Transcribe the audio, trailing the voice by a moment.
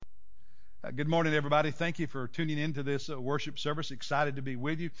Good morning, everybody. Thank you for tuning into this worship service. Excited to be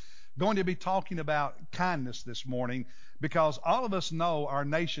with you. Going to be talking about kindness this morning because all of us know our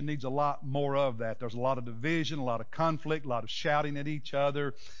nation needs a lot more of that. There's a lot of division, a lot of conflict, a lot of shouting at each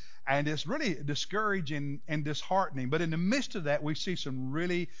other, and it's really discouraging and disheartening. But in the midst of that, we see some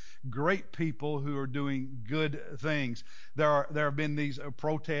really great people who are doing good things. There have been these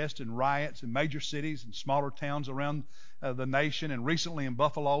protests and riots in major cities and smaller towns around the nation, and recently in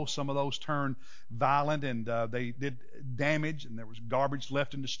Buffalo, some of those turned violent, and they did damage, and there was garbage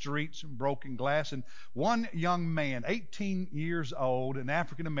left in the streets and broken glass. And one young man, 18 years old, an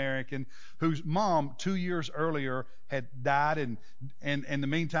African American, whose mom 2 years earlier had died, and in the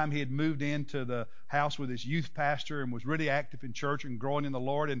meantime he had moved into the house with his youth pastor and was really active in church and growing in the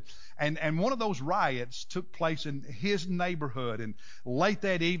Lord. And one of those riots took place in his neighborhood, and late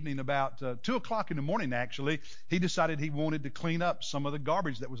that evening, about 2 o'clock in the morning actually, he decided he wanted to clean up some of the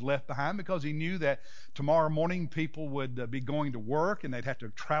garbage that was left behind because he knew that tomorrow morning people would be going to work and they'd have to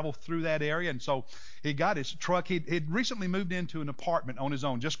travel through that area. And so he got his truck. He'd recently moved into an apartment on his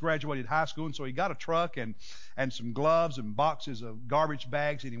own, just graduated high school, and so he got a truck and some gloves and boxes of garbage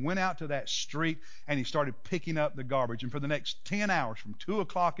bags, and he went out to that street and he started picking up the garbage. And for the next 10 hours, from 2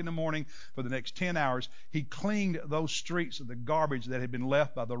 o'clock in the morning, for the next 10 hours, he cleaned those streets of the garbage that had been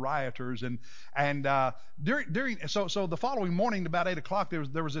left by the rioters. So the following morning, about 8 o'clock,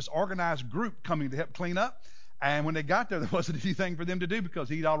 there was this organized group coming to help clean up. And when they got there wasn't anything for them to do because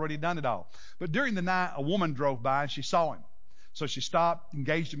he'd already done it all. But during the night, a woman drove by and she saw him. So she stopped,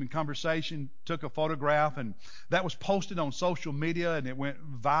 engaged him in conversation, took a photograph, and that was posted on social media, and it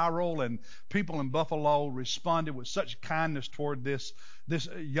went viral, and people in Buffalo responded with such kindness toward this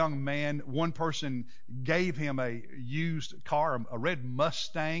young man. One person gave him a used car, a red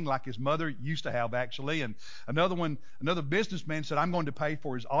Mustang like his mother used to have actually, and another businessman said, I'm going to pay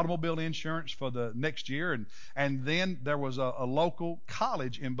for his automobile insurance for the next year, and then there was a local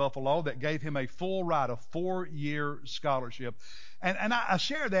college in Buffalo that gave him a full ride, a 4-year scholarship. And I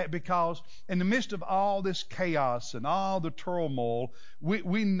share that because in the midst of all this chaos and all the turmoil,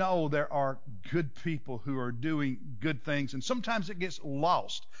 we know there are good people who are doing good things. And sometimes it gets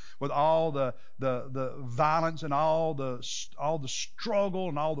lost with all the violence and all the struggle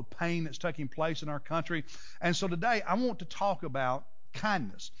and all the pain that's taking place in our country. And so today I want to talk about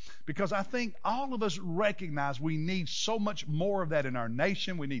kindness, because I think all of us recognize we need so much more of that in our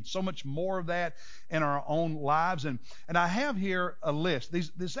nation. We need so much more of that in our own lives. And I have here a list.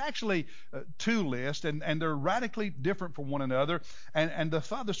 There's actually two lists, and they're radically different from one another. And the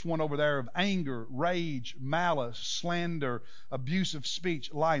farthest one over there of anger, rage, malice, slander, abusive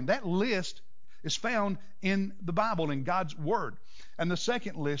speech, lying. That list is found in the Bible, in God's Word. And the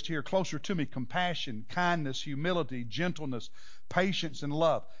second list here, closer to me, compassion, kindness, humility, gentleness, patience, and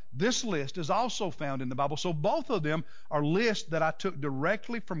love. This list is also found in the Bible. So both of them are lists that I took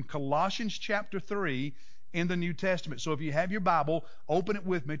directly from Colossians chapter 3 in the New Testament. So if you have your Bible, open it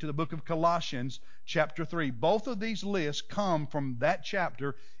with me to the book of Colossians chapter 3. Both of these lists come from that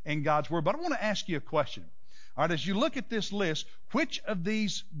chapter in God's Word. But I want to ask you a question. All right, as you look at this list, which of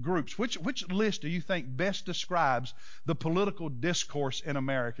these groups, which list do you think best describes the political discourse in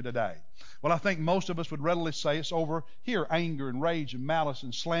America today? Well, I think most of us would readily say it's over here, anger and rage and malice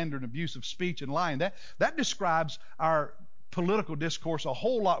and slander and abusive speech and lying. That describes our political discourse a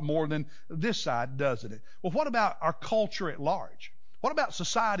whole lot more than this side, doesn't it? Well, what about our culture at large? What about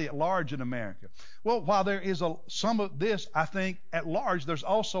society at large in America? Well, while there is some of this, I think at large, there's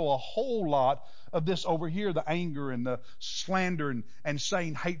also a whole lot of this over here, the anger and the slander and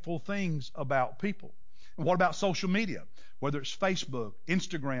saying hateful things about people. And what about social media? Whether it's Facebook,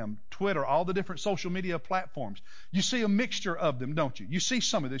 Instagram, Twitter, all the different social media platforms. You see a mixture of them, don't you? You see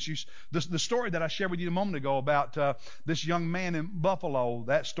some of this. The story that I shared with you a moment ago about this young man in Buffalo,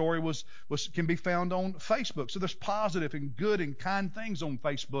 that story can be found on Facebook. So there's positive and good and kind things on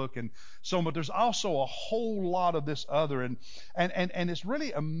Facebook and so, but there's also a whole lot of this other. And it's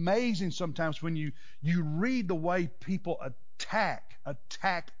really amazing sometimes when you read the way people attack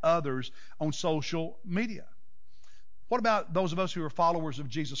others on social media. What about those of us who are followers of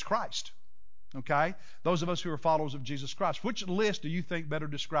Jesus Christ? Okay? Those of us who are followers of Jesus Christ. Which list do you think better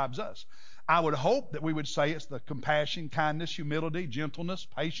describes us? I would hope that we would say it's the compassion, kindness, humility, gentleness,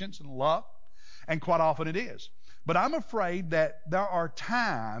 patience, and love. And quite often it is. But I'm afraid that there are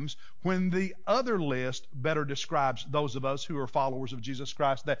times when the other list better describes those of us who are followers of Jesus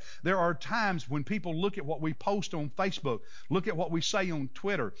Christ. That there are times when people look at what we post on Facebook, look at what we say on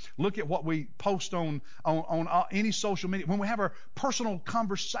Twitter, look at what we post on any social media, when we have our personal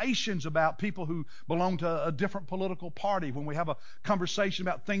conversations about people who belong to a different political party, when we have a conversation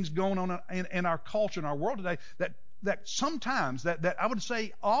about things going on in our culture, in our world today, that sometimes, that I would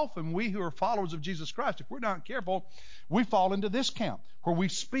say often, we who are followers of Jesus Christ, if we're not careful, we fall into this camp where we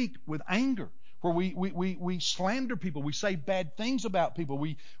speak with anger, where we slander people, we say bad things about people,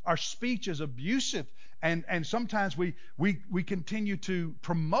 our speech is abusive, and sometimes we continue to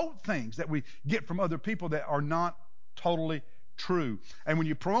promote things that we get from other people that are not totally true. And when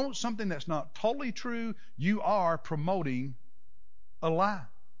you promote something that's not totally true, you are promoting a lie.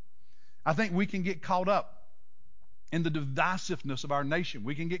 I think we can get caught up in the divisiveness of our nation.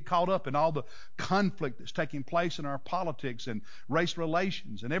 We can get caught up in all the conflict that's taking place in our politics and race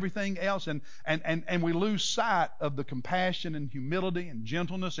relations and everything else, and we lose sight of the compassion and humility and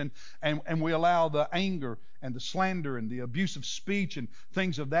gentleness, and we allow the anger and the slander and the abusive speech and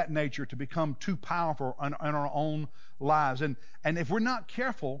things of that nature to become too powerful in our own lives. And if we're not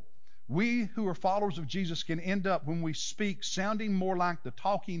careful, we who are followers of Jesus can end up, when we speak, sounding more like the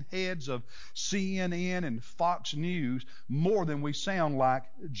talking heads of CNN and Fox News more than we sound like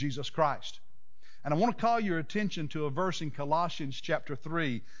Jesus Christ. And I want to call your attention to a verse in Colossians chapter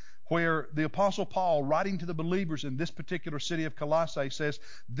 3, where the Apostle Paul, writing to the believers in this particular city of Colossae, says,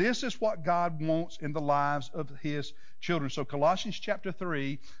 this is what God wants in the lives of His children. So Colossians chapter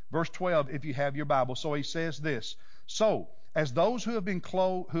 3, verse 12, if you have your Bible. So he says this, so as those who have been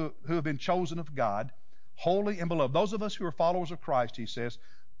who have been chosen of God, holy and beloved, those of us who are followers of Christ, he says,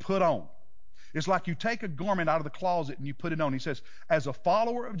 put on. It's like you take a garment out of the closet and you put it on. He says, as a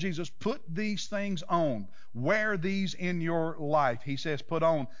follower of Jesus, put these things on. Wear these in your life. He says, put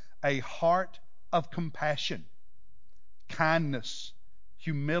on a heart of compassion, kindness,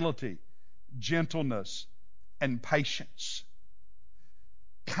 humility, gentleness, and patience.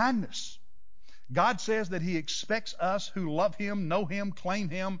 Kindness. God says that He expects us who love Him, know Him, claim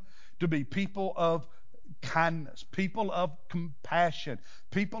Him, to be people of kindness, people of compassion,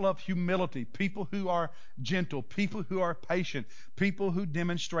 people of humility, people who are gentle, people who are patient, people who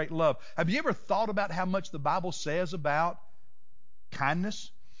demonstrate love. Have you ever thought about how much the Bible says about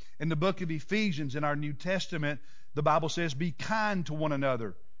kindness? In the book of Ephesians in our New Testament, the Bible says, be kind to one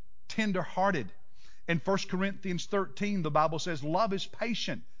another, tender-hearted. In 1 Corinthians 13, the Bible says, love is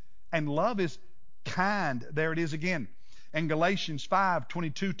patient and love is kind. There it is again. And Galatians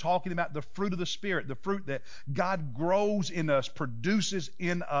 5:22, talking about the fruit of the Spirit, the fruit that God grows in us, produces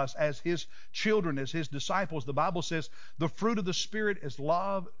in us as His children, as His disciples. The Bible says the fruit of the Spirit is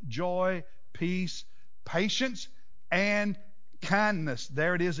love, joy, peace, patience, and kindness.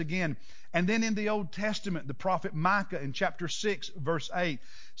 There it is again. And then in the Old Testament, the prophet Micah in chapter 6, verse 8,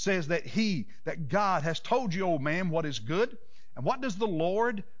 says that God has told you, old man, what is good. And what does the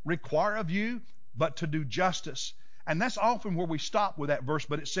Lord require of you? But to do justice. And that's often where we stop with that verse,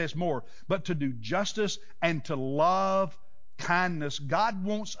 but it says more. But to do justice and to love kindness. God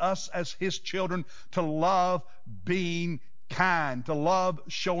wants us as His children to love being kind, to love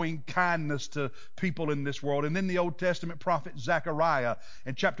showing kindness to people in this world. And then the Old Testament prophet Zechariah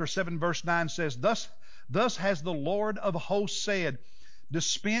in chapter 7, verse 9 says, Thus has the Lord of hosts said,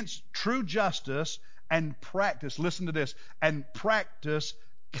 dispense true justice and practice, listen to this, and practice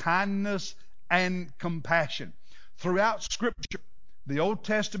kindness and compassion. Throughout Scripture, the Old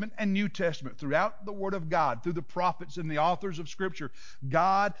Testament and New Testament, throughout the Word of God, through the prophets and the authors of Scripture,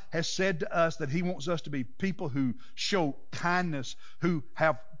 God has said to us that He wants us to be people who show kindness, who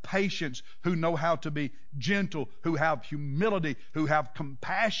have patience, who know how to be gentle, who have humility, who have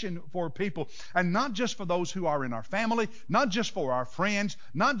compassion for people. And not just for those who are in our family, not just for our friends,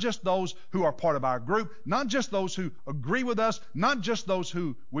 not just those who are part of our group, not just those who agree with us, not just those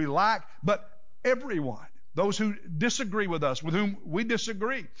who we like, but everyone. Those who disagree with us, with whom we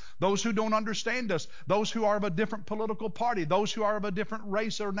disagree, those who don't understand us, those who are of a different political party, those who are of a different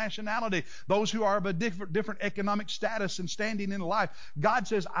race or nationality, those who are of a different economic status and standing in life. God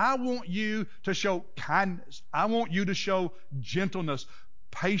says, I want you to show kindness. I want you to show gentleness,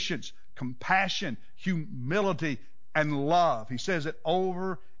 patience, compassion, humility, and love. He says it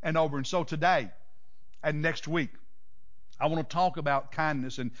over and over. And so today and next week, I want to talk about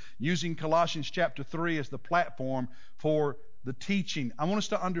kindness and using Colossians chapter 3 as the platform for the teaching. I want us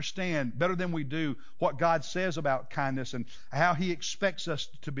to understand better than we do what God says about kindness and how He expects us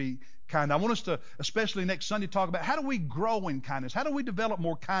to be kind. I want us to, especially next Sunday, talk about how do we grow in kindness? How do we develop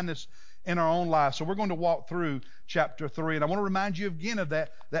more kindness in our own lives? So we're going to walk through chapter 3. And I want to remind you again of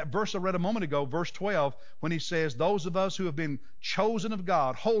that verse I read a moment ago, verse 12, when he says, those of us who have been chosen of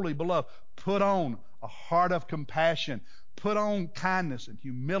God, holy, beloved, put on a heart of compassion. Put on kindness and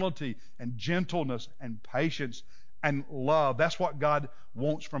humility and gentleness and patience and love. That's what God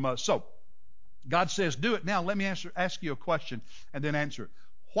wants from us. So, God says, do it. Now, let me ask you a question and then answer it.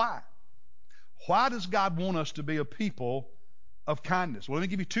 Why? Why does God want us to be a people of kindness? Well, let me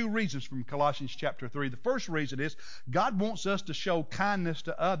give you two reasons from Colossians chapter 3. The first reason is God wants us to show kindness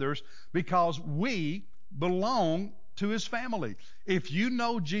to others because we belong to His family. If you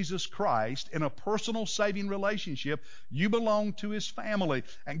know Jesus Christ in a personal saving relationship, you belong to His family.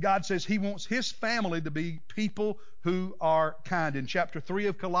 And God says He wants His family to be people who are kind. In chapter 3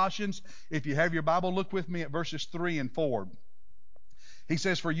 of Colossians, if you have your Bible, look with me at verses 3 and 4. He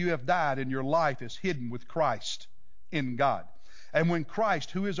says, for you have died and your life is hidden with Christ in God. And when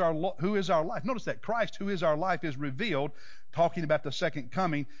Christ, who is our life, notice that Christ, who is our life, is revealed, talking about the second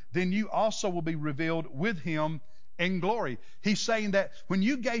coming, then you also will be revealed with Him in glory. He's saying that when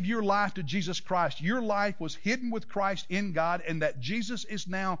you gave your life to Jesus Christ, your life was hidden with Christ in God, and that Jesus is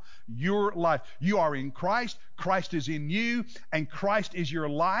now your life. You are in Christ, Christ is in you, and Christ is your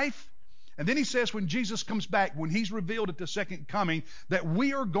life. And then he says when Jesus comes back, when He's revealed at the second coming, that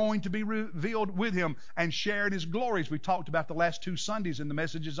we are going to be revealed with Him and share in His glories. We talked about the last 2 Sundays in the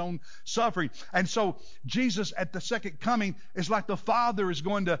messages on suffering. And so Jesus at the second coming is like the Father is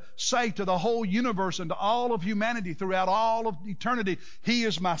going to say to the whole universe and to all of humanity throughout all of eternity, He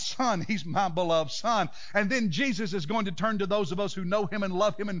is my Son, He's my beloved Son. And then Jesus is going to turn to those of us who know Him and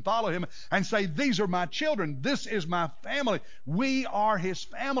love Him and follow Him and say, these are my children, this is my family, we are His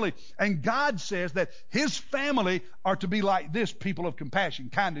family. And God says that His family are to be like this, people of compassion,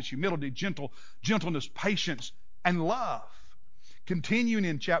 kindness, humility, gentleness, patience, and love. Continuing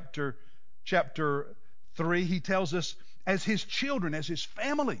in chapter 3, he tells us as His children, as His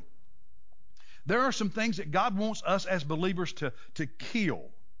family, there are some things that God wants us as believers to kill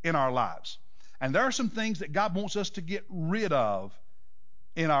in our lives. And there are some things that God wants us to get rid of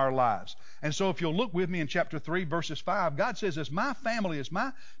in our lives. And so if you'll look with me in chapter 3, verses 5, God says, as my family, as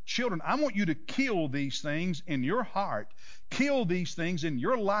my children, I want you to kill these things in your heart, kill these things in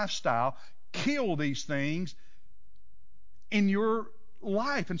your lifestyle, kill these things in your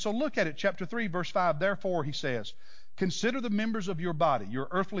life. And so look at it, chapter 3, verse 5, therefore, he says, consider the members of your body, your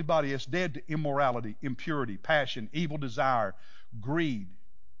earthly body, as dead to immorality, impurity, passion, evil desire, greed,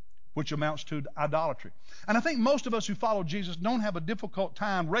 which amounts to idolatry. And I think most of us who follow Jesus don't have a difficult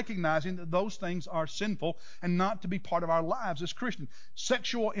time recognizing that those things are sinful and not to be part of our lives as Christians.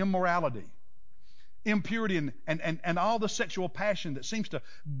 Sexual immorality, impurity, and all the sexual passion that seems to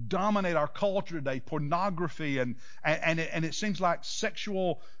dominate our culture today, pornography, and it seems like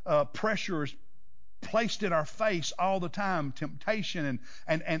sexual pressure is placed in our face all the time, temptation,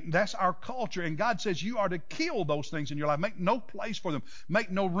 and that's our culture. And God says you are to kill those things in your life. Make no place for them. Make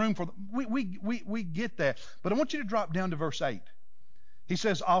no room for them. We get that. But I want you to drop down to verse 8. He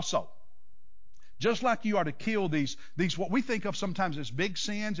says also, just like you are to kill these what we think of sometimes as big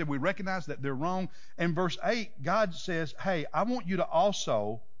sins, and we recognize that they're wrong. In verse 8, God says, hey, I want you to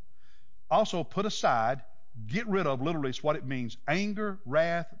also put aside, get rid of, literally is what it means, anger,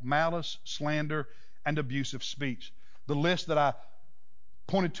 wrath, malice, slander, and abusive speech. The list that I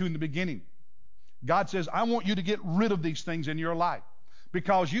pointed to in the beginning. God says, I want you to get rid of these things in your life.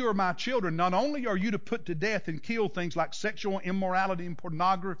 Because you are my children, not only are you to put to death and kill things like sexual immorality and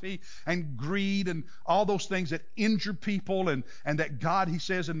pornography and greed and all those things that injure people and that God, he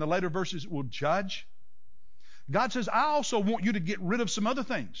says in the later verses, will judge. God says, I also want you to get rid of some other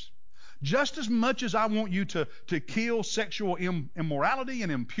things. Just as much as I want you to kill sexual immorality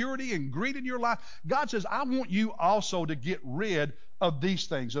and impurity and greed in your life, God says, I want you also to get rid of these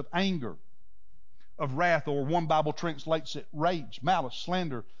things, of anger, of wrath, or one Bible translates it rage, malice,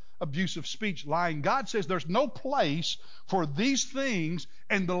 slander, abusive speech, lying. God says there's no place for these things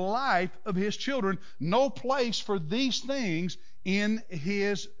in the life of His children, no place for these things in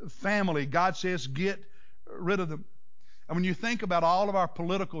His family. God says get rid of them. And when you think about all of our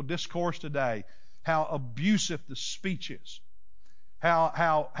political discourse today, how abusive the speech is,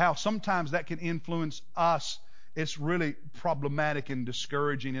 how sometimes that can influence us it's really problematic and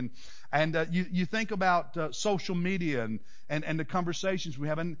discouraging. And you think about social media and the conversations we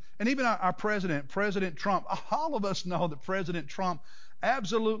have, and even our president, President Trump. All of us know that President Trump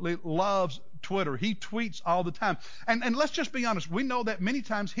absolutely loves Twitter. He tweets all the time. And let's just be honest. We know that many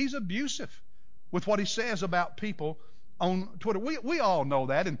times he's abusive with what he says about people on Twitter. We all know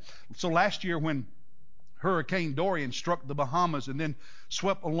that. And so last year when Hurricane Dorian struck the Bahamas and then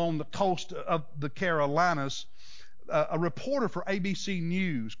swept along the coast of the Carolinas, a reporter for ABC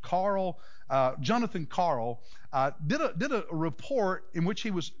News, Jonathan Karl, did a report in which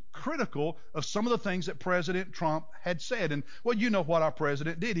he was critical of some of the things that President Trump had said. And, well, you know what our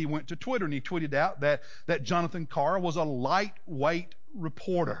president did. He went to Twitter and he tweeted out that Jonathan Karl was a lightweight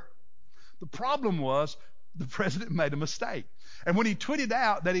reporter. The problem was the president made a mistake. And when he tweeted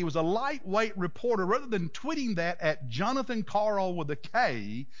out that he was a lightweight reporter, rather than tweeting that at Jonathan Karl with a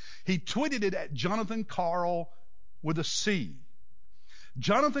K, he tweeted it at Jonathan Karl with a C.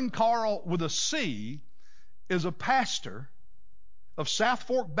 Jonathan Karl with a C is a pastor of South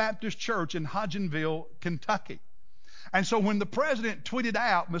Fork Baptist Church in Hodgenville, Kentucky. And so when the president tweeted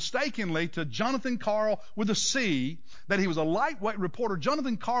out mistakenly to Jonathan Karl with a C that he was a lightweight reporter,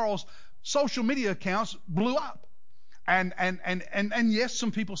 Jonathan Karl's social media accounts blew up. And yes,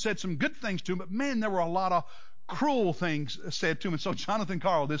 some people said some good things to him, but man, there were a lot of cruel things said to him. And so Jonathan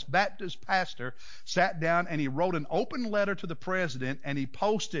Karl, this Baptist pastor, sat down and he wrote an open letter to the president and he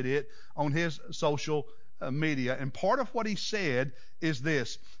posted it on his social media. And part of what he said is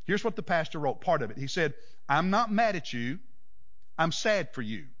this. Here's what the pastor wrote, part of it. He said, "I'm not mad at you. I'm sad for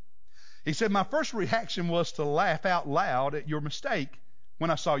you." He said, "My first reaction was to laugh out loud at your mistake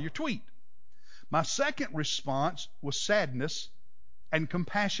when I saw your tweet. My second response was sadness and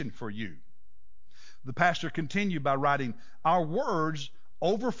compassion for you." The pastor continued by writing, "Our words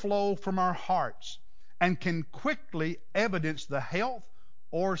overflow from our hearts and can quickly evidence the health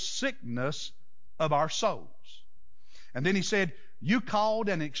or sickness of our souls." And then he said, "You called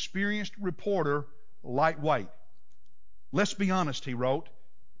an experienced reporter lightweight. Let's be honest," he wrote,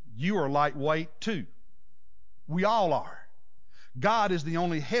 "you are lightweight too. We all are. God is the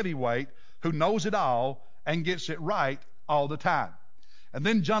only heavyweight who knows it all and gets it right all the time." And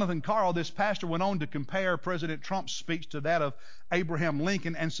then Jonathan Karl, this pastor, went on to compare President Trump's speech to that of Abraham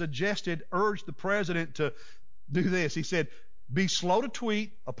Lincoln and urged the president to do this. He said, "Be slow to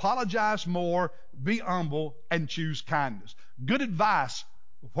tweet, apologize more, be humble, and choose kindness." Good advice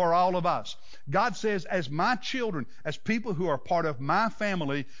for all of us. God says, as my children, as people who are part of my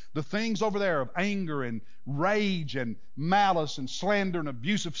family, the things over there of anger and rage and malice and slander and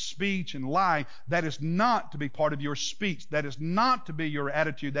abusive speech and lying, that is not to be part of your speech. That is not to be your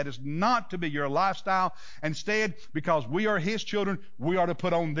attitude. That is not to be your lifestyle. Instead, because we are His children, we are to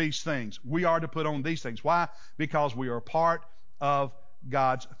put on these things. We are to put on these things. Why? Because we are part of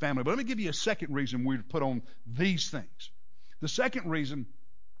God's family. But let me give you a second reason we put on these things. The second reason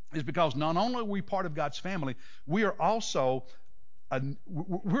is because not only are we part of God's family, we are also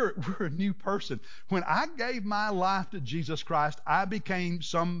we're a new person. When I gave my life to Jesus Christ, I became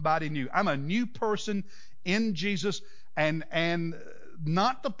somebody new. I'm a new person in Jesus and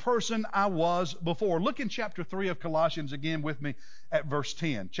not the person I was before. Look in chapter 3 of Colossians again with me at verse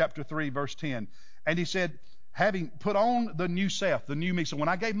 10. Chapter 3, verse 10. And he said, having put on the new self, the new me. So when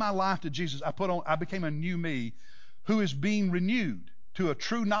I gave my life to Jesus, I became a new me who is being renewed to a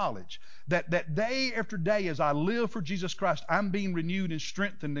true knowledge, that day after day as I live for Jesus Christ, I'm being renewed and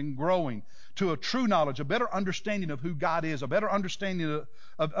strengthened and growing to a true knowledge, a better understanding of who God is, a better understanding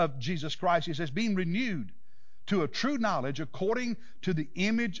of Jesus Christ. He says, being renewed to a true knowledge according to the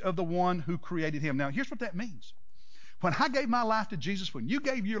image of the one who created him. Now, here's what that means. When I gave my life to Jesus, when you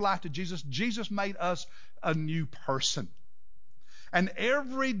gave your life to Jesus, Jesus made us a new person. And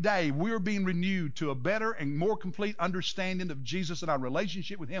every day we're being renewed to a better and more complete understanding of Jesus and our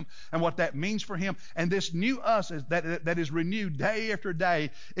relationship with Him and what that means for Him. And this new us that is renewed day after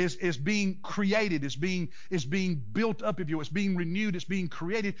day is being created, is being built up, if you will. It's being renewed, it's being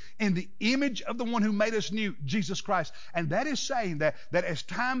created in the image of the one who made us new, Jesus Christ. And that is saying that as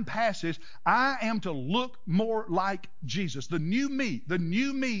time passes, I am to look more like Jesus. The new me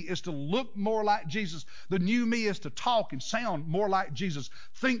is to look more like Jesus. The new me is to talk and sound more like Jesus,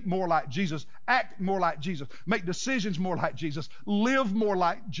 think more like Jesus, act more like Jesus, make decisions more like Jesus, live more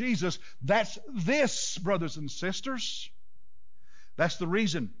like Jesus. That's this, brothers and sisters. That's the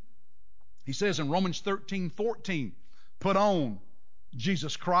reason. He says in Romans 13:14, put on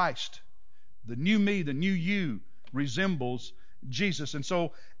Jesus Christ. The new me, the new you resembles Jesus. And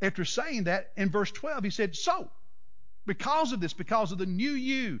so after saying that, in verse 12, he said, so Because of this, because of the new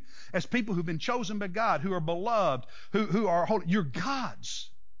you, as people who've been chosen by God, who are beloved, who are holy, you're God's.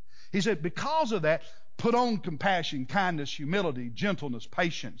 He said, because of that, put on compassion, kindness, humility, gentleness,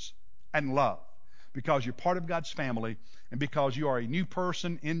 patience, and love. Because you're part of God's family, and because you are a new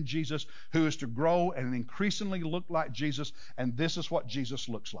person in Jesus who is to grow and increasingly look like Jesus, and this is what Jesus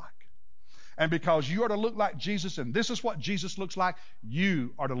looks like. And because you are to look like Jesus, and this is what Jesus looks like,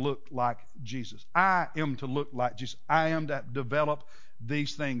 you are to look like Jesus. I am to look like Jesus. I am to develop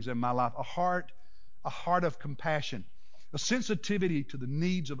these things in my life. A heart of compassion, a sensitivity to the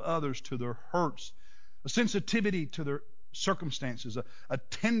needs of others, to their hurts, a sensitivity to their circumstances, a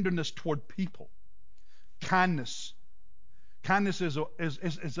tenderness toward people, kindness. Kindness is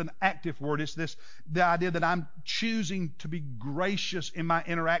an active word. It's the idea that I'm choosing to be gracious in my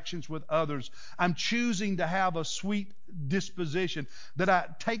interactions with others. I'm choosing to have a sweet disposition, that I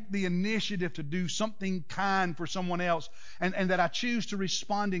take the initiative to do something kind for someone else, and that I choose to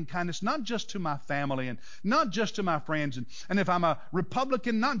respond in kindness, not just to my family and not just to my friends. And if I'm a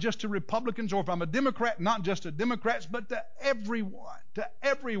Republican, not just to Republicans, or if I'm a Democrat, not just to Democrats, but to everyone. To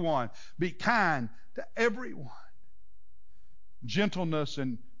everyone. Be kind to everyone. Gentleness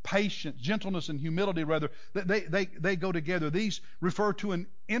and patience, gentleness and humility, rather, they go together. These refer to an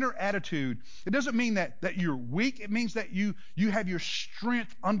inner attitude. It doesn't mean that you're weak. It means that you have your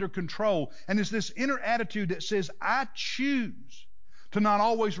strength under control. And it's this inner attitude that says, I choose to not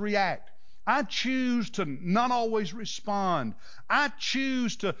always react. I choose to not always respond. I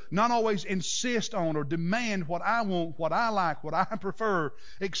choose to not always insist on or demand what I want, what I like, what I prefer,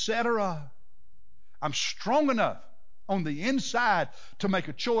 etc. I'm strong enough on the inside to make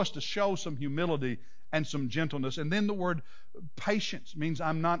a choice to show some humility and some gentleness. And then the word patience means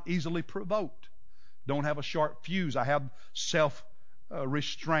I'm not easily provoked. Don't have a sharp fuse. I have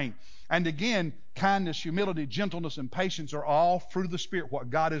self-restraint. And again, kindness, humility, gentleness, and patience are all fruit of the Spirit, what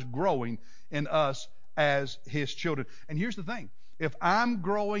God is growing in us as His children. And here's the thing. If I'm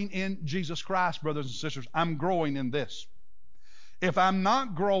growing in Jesus Christ, brothers and sisters, I'm growing in this. If I'm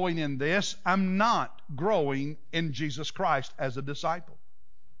not growing in this, I'm not growing in Jesus Christ as a disciple.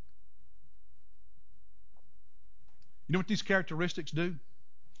 You know what these characteristics do?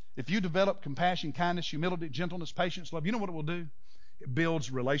 If you develop compassion, kindness, humility, gentleness, patience, love, you know what it will do? It builds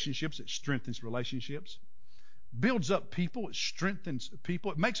relationships. It strengthens relationships. Builds up people. It strengthens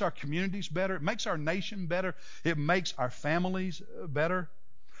people. It makes our communities better. It makes our nation better. It makes our families better.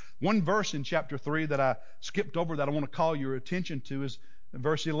 One verse in chapter 3 that I skipped over that I want to call your attention to is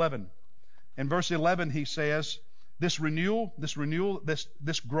verse 11. In verse 11 he says, this renewal,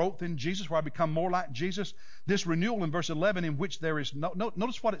 this growth in Jesus, where I become more like Jesus, this renewal in verse 11 in which there is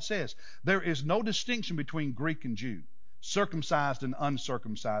notice what it says. There is no distinction between Greek and Jew, circumcised and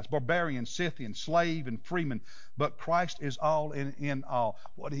uncircumcised, barbarian, Scythian, slave and freeman, but Christ is all in all.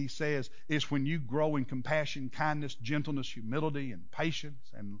 What he says is when you grow in compassion, kindness, gentleness, humility, and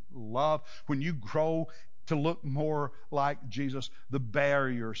patience and love, when you grow to look more like Jesus, the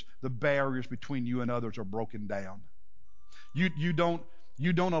barriers between you and others are broken down. You don't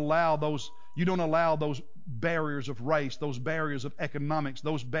allow those barriers of race, those barriers of economics,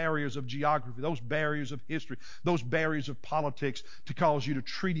 those barriers of geography, those barriers of history, those barriers of politics to cause you to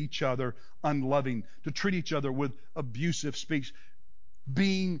treat each other unloving, to treat each other with abusive speech.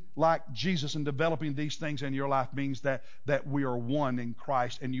 Being like Jesus and developing these things in your life means that we are one in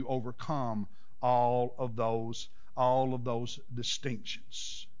Christ, and you overcome all of those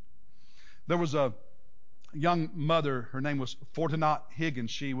distinctions. There was a young mother, her name was Fortunat Higgins.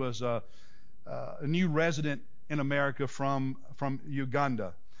 She was a new resident in America from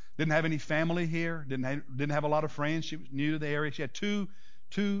Uganda. Didn't have any family here. Didn't have a lot of friends. She was new to the area. She had two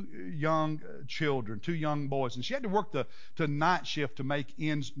young children, two young boys, and she had to work the night shift to make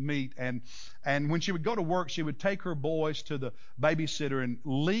ends meet. And when she would go to work, she would take her boys to the babysitter and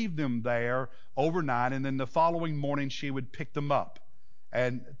leave them there overnight, and then the following morning she would pick them up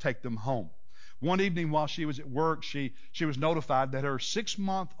and take them home. One evening while she was at work, she was notified that her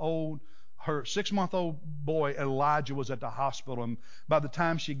 6-month-old boy Elijah was at the hospital, and by the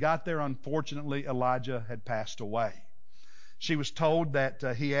time she got there, unfortunately, Elijah had passed away. She was told that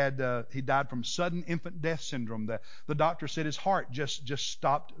he died from sudden infant death syndrome. The doctor said his heart just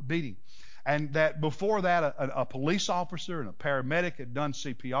stopped beating, and that before that a police officer and a paramedic had done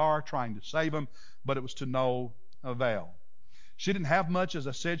CPR trying to save him, but it was to no avail. She didn't have much. As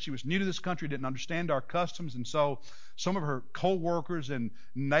I said, she was new to this country, didn't understand our customs, and so some of her co-workers and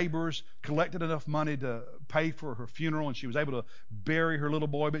neighbors collected enough money to pay for her funeral, and she was able to bury her little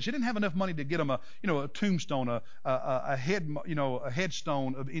boy. But she didn't have enough money to get him a tombstone, a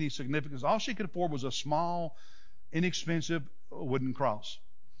headstone of any significance. All she could afford was a small inexpensive wooden cross.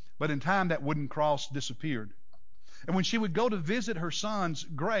 But in time, that wooden cross disappeared. And when she would go to visit her son's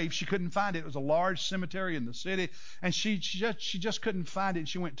grave, she couldn't find it. It was a large cemetery in the city, and she just couldn't find it. And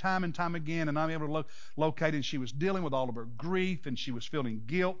she went time and time again, and I'm able to locate it. And she was dealing with all of her grief, and she was feeling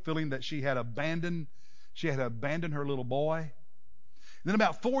guilt, feeling that she had abandoned her little boy. And then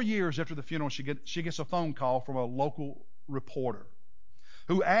about 4 years after the funeral, she gets a phone call from a local reporter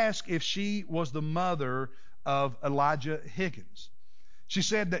who asked if she was the mother of Elijah Higgins. She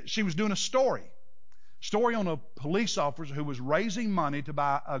said that she was doing a story on a police officer who was raising money to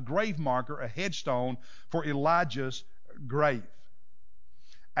buy a grave marker, a headstone for Elijah's grave.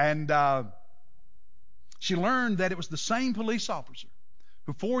 And she learned that it was the same police officer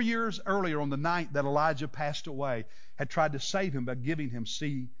who 4 years earlier, on the night that Elijah passed away, had tried to save him by giving him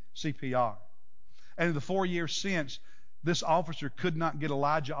CPR. And in the 4 years since, this officer could not get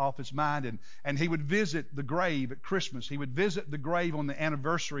Elijah off his mind, and he would visit the grave at Christmas. He would visit the grave on the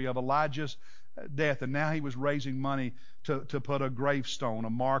anniversary of Elijah's death, and now he was raising money to put a gravestone, a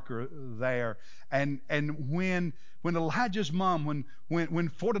marker there. And when Elijah's mom, when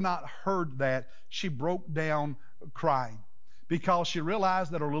Fortunat heard that, she broke down crying, because she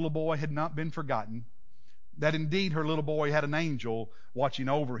realized that her little boy had not been forgotten, that indeed her little boy had an angel watching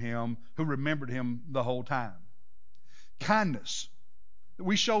over him who remembered him the whole time. Kindness that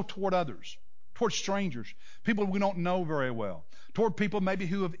we show toward others, toward strangers, people we don't know very well, toward people maybe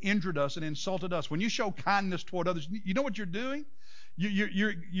who have injured us and insulted us. When you show kindness toward others, you know what you're doing?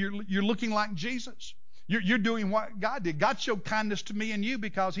 You're looking like Jesus. You're doing what God did. God showed kindness to me and you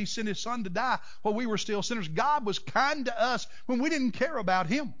because He sent His Son to die while we were still sinners. God was kind to us when we didn't care about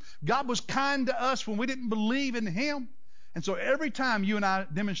Him. God was kind to us when we didn't believe in Him. And so every time you and I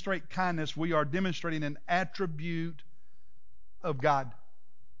demonstrate kindness, we are demonstrating an attribute of God.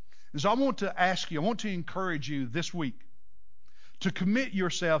 And so I want to encourage you this week to commit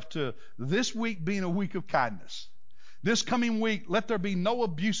yourself to this week being a week of kindness. This coming week, let there be no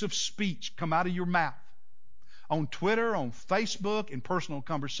abusive speech come out of your mouth. On Twitter, on Facebook, in personal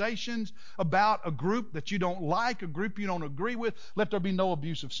conversations about a group that you don't like, a group you don't agree with, let there be no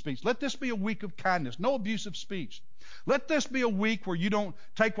abusive speech. Let this be a week of kindness, no abusive speech. Let this be a week where you don't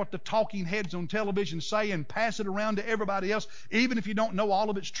take what the talking heads on television say and pass it around to everybody else, even if you don't know all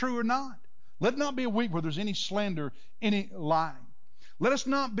of it's true or not. Let it not be a week where there's any slander, any lying. Let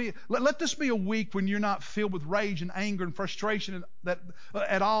this be a week when you're not filled with rage and anger and frustration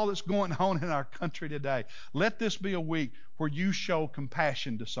at all that's going on in our country today. Let this be a week where you show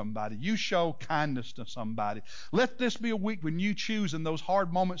compassion to somebody. You show kindness to somebody. Let this be a week when you choose in those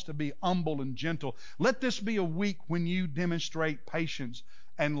hard moments to be humble and gentle. Let this be a week when you demonstrate patience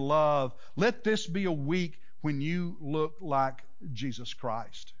and love. Let this be a week when you look like Jesus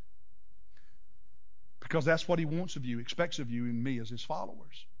Christ. Because that's what He wants of you, expects of you and me as His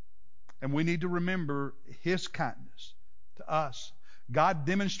followers. And we need to remember His kindness to us. God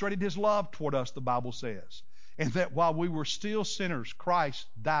demonstrated His love toward us, the Bible says. And that while we were still sinners, Christ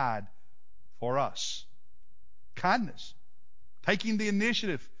died for us. Kindness. Taking the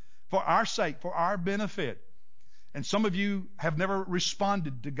initiative for our sake, for our benefit. And some of you have never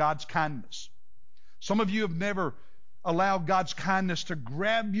responded to God's kindness. Some of you have never allowed God's kindness to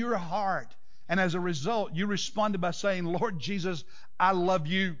grab your heart. And as a result, you responded by saying, Lord Jesus, I love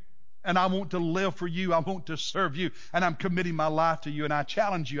you and I want to live for you. I want to serve you and I'm committing my life to you. And I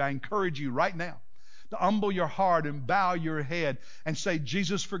challenge you, I encourage you right now to humble your heart and bow your head and say,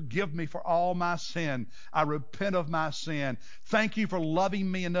 Jesus, forgive me for all my sin. I repent of my sin. Thank you for loving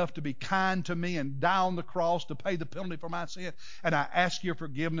me enough to be kind to me and die on the cross to pay the penalty for my sin. And I ask your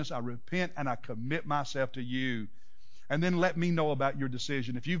forgiveness. I repent and I commit myself to you. And then let me know about your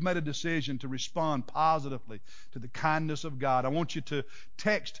decision. If you've made a decision to respond positively to the kindness of God, I want you to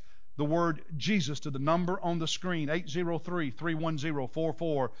text the word Jesus to the number on the screen,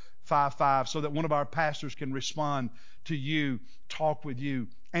 803-310-4455, so that one of our pastors can respond to you, talk with you,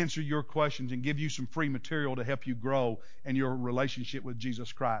 answer your questions, and give you some free material to help you grow in your relationship with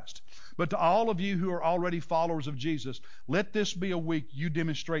Jesus Christ. But to all of you who are already followers of Jesus, let this be a week you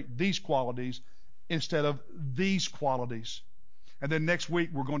demonstrate these qualities instead of these qualities. And then next week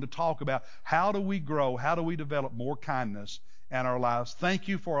we're going to talk about how do we grow, how do we develop more kindness in our lives. Thank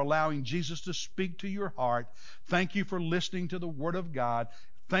you for allowing Jesus to speak to your heart. Thank you for listening to the Word of God.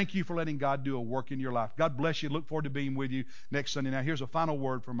 Thank you for letting God do a work in your life. God bless you. Look forward to being with you next Sunday. Now here's a final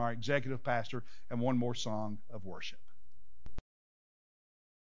word from our executive pastor and one more song of worship.